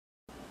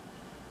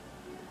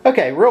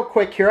Okay, real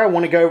quick here, I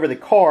want to go over the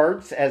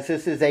cards, as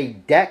this is a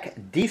deck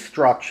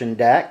destruction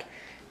deck.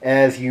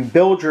 As you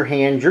build your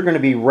hand, you're going to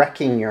be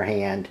wrecking your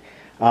hand,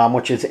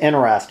 which is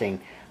interesting.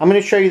 I'm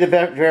going to show you the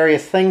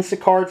various things the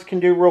cards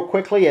can do real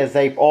quickly, as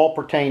they all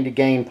pertain to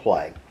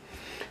gameplay.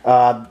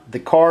 The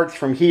cards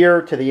from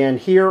here to the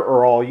end here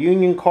are all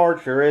Union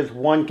cards. There is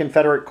one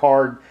Confederate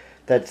card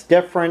that's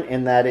different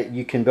in that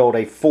you can build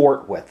a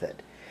fort with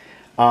it.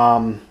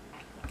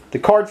 The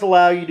cards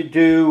allow you to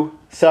do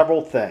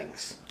several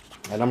things.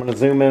 And I'm going to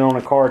zoom in on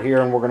a card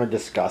here and we're going to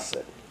discuss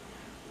it.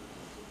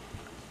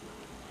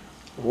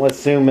 Let's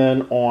zoom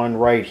in on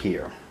right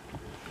here.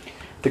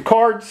 The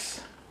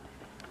cards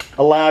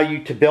allow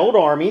you to build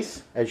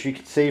armies, as you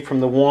can see from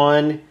the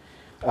 1,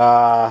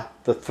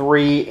 the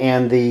 3,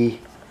 and the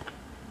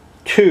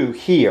 2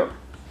 here.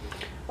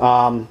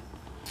 Those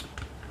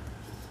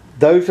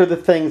are the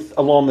things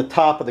along the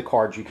top of the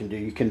cards you can do.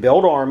 You can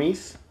build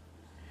armies.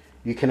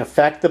 You can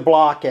affect the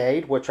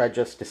blockade, which I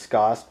just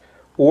discussed.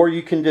 Or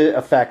you can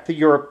affect the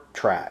Europe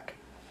track,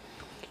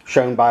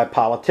 shown by a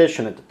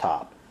politician at the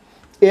top.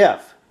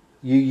 If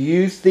you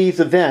use these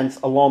events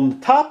along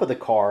the top of the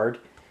card,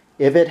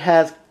 if it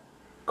has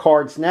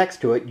cards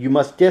next to it, you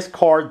must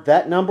discard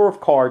that number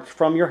of cards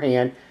from your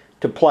hand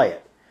to play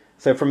it.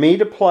 So for me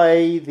to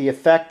play the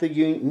affect the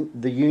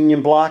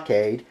Union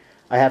blockade,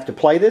 I have to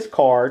play this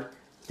card,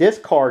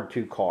 discard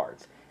 2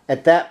 cards.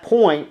 At that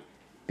point,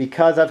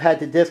 because I've had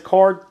to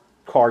discard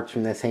cards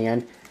from this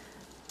hand,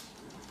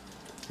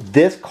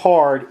 this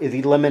card is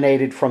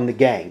eliminated from the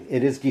game.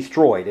 It is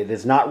destroyed. It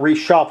is not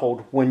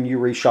reshuffled when you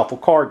reshuffle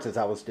cards, as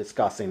I was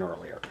discussing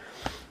earlier.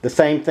 The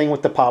same thing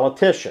with the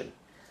politician.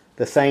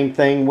 The same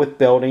thing with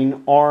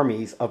building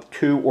armies of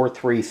 2 or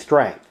 3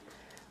 strength.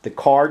 The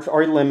cards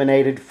are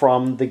eliminated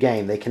from the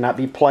game. They cannot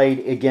be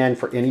played again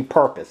for any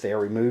purpose. They are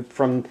removed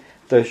from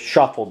the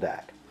shuffle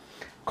deck.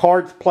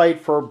 Cards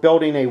played for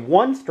building a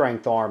 1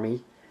 strength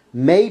army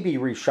may be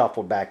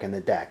reshuffled back in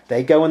the deck.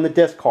 They go in the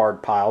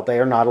discard pile. They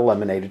are not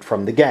eliminated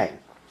from the game.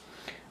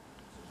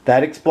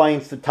 That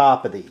explains the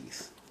top of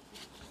these.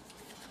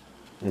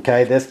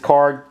 Okay, this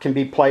card can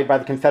be played by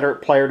the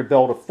Confederate player to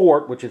build a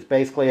fort, which is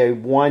basically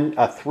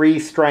a 3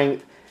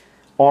 strength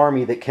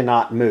army that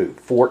cannot move.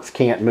 Forts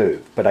can't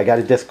move, but I got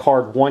to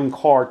discard 1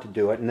 card to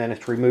do it, and then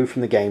it's removed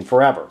from the game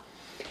forever.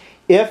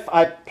 If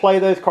I play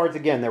those cards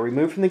again, they're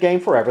removed from the game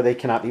forever. They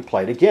cannot be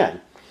played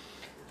again.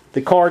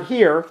 The card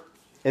here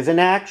is an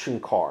action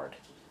card.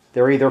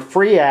 They're either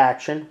free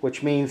action,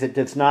 which means it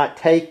does not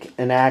take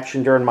an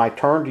action during my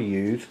turn to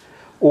use,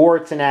 or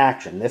it's an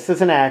action. This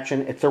is an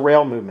action. It's a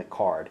rail movement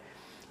card,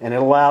 and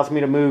it allows me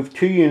to move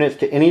 2 units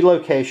to any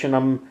location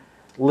I'm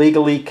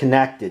legally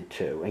connected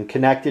to. And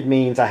connected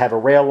means I have a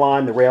rail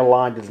line. The rail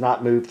line does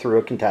not move through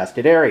a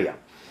contested area.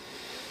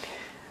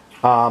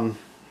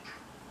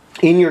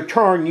 In your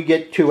turn, you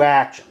get 2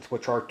 actions,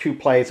 which are 2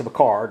 plays of a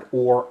card,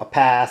 or a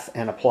pass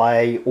and a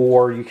play,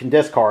 or you can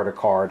discard a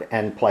card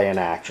and play an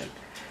action.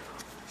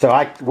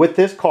 So with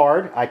this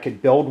card, I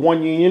could build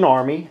 1 Union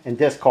army and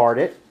discard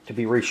it to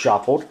be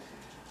reshuffled.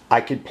 I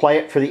could play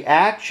it for the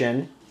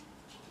action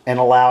and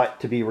allow it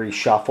to be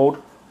reshuffled,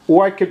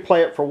 or I could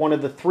play it for one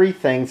of the 3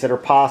 things that are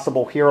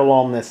possible here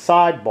along this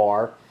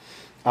sidebar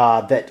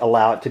that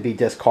allow it to be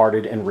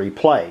discarded and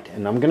replayed.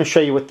 And I'm going to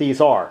show you what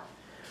these are.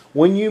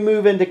 When you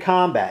move into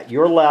combat,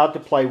 you're allowed to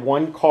play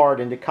 1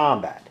 card into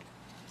combat.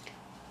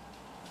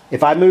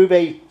 If I move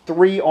a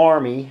 3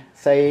 army,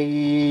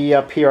 say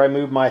up here I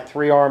move my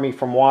 3 army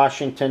from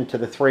Washington to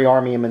the 3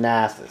 army in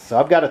Manassas. So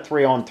I've got a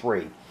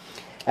 3-on-3.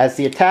 As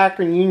the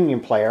attacker and Union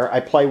player, I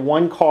play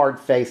 1 card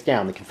face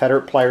down. The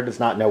Confederate player does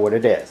not know what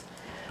it is.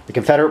 The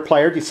Confederate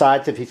player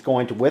decides if he's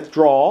going to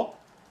withdraw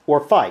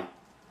or fight.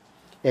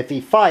 If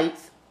he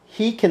fights,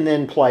 he can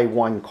then play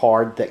 1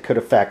 card that could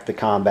affect the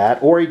combat,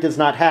 or he does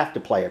not have to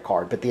play a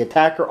card, but the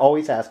attacker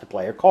always has to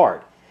play a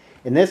card.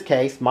 In this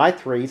case, my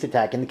 3 is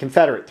attacking the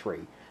Confederate 3.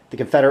 The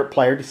Confederate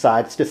player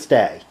decides to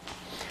stay.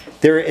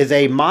 There is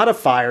a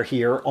modifier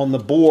here on the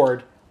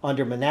board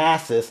under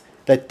Manassas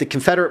that the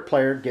Confederate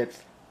player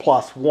gets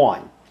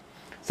 +1.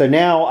 So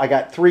now I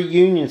got 3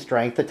 Union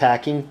strength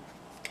attacking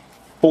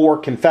 4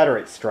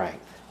 Confederate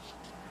strength.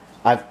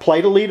 I've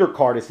played a leader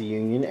card as a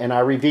Union and I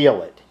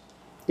reveal it.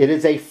 It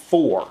is a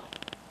 4.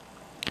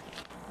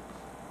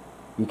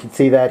 You can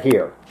see that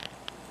here.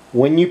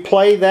 When you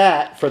play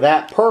that for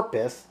that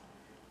purpose,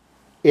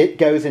 it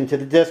goes into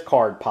the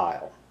discard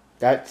pile.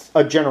 That's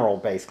a general,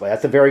 basically.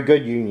 That's a very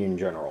good Union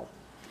general.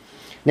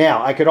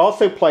 Now, I could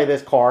also play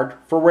this card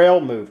for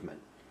rail movement.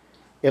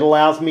 It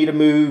allows me to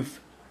move,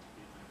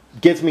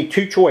 gives me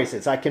 2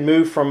 choices. I can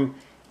move from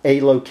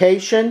a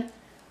location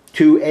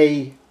to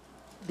a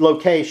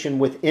location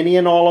with any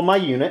and all of my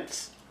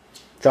units.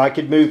 So I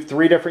could move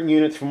 3 different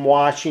units from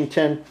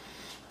Washington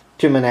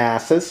to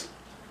Manassas.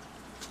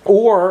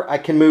 Or I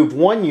can move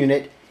 1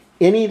 unit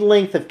any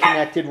length of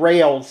connected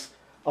rails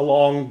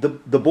along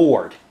the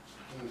board.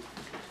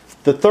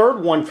 The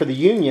third one for the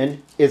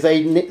Union is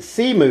a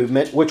sea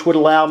movement, which would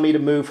allow me to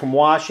move from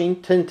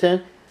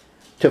Washington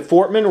to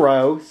Fort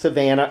Monroe,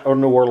 Savannah, or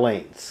New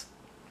Orleans.